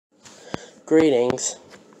Greetings,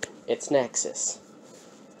 it's Nexus.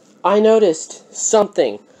 I noticed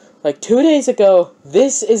something, like 2 days ago.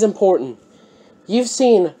 This is important. You've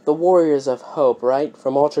seen the Warriors of Hope, right?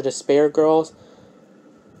 From Ultra Despair Girls.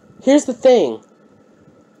 Here's the thing.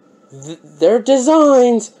 Their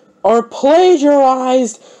designs are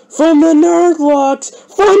plagiarized from the nerd looks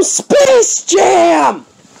from Space Jam!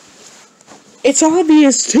 It's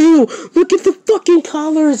obvious, too. Look at the fucking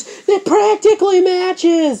colors. It practically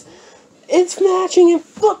matches. It's matching in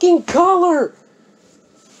fucking color.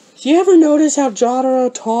 Do you ever notice how Jotaro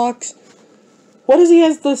talks? What does he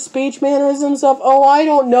has the speech mannerisms of? Oh, I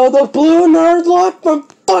don't know. The blue nerd look from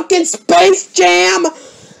fucking Space Jam.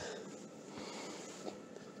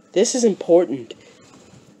 This is important.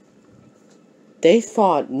 They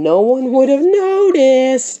thought no one would have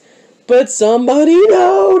noticed, but somebody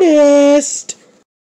noticed.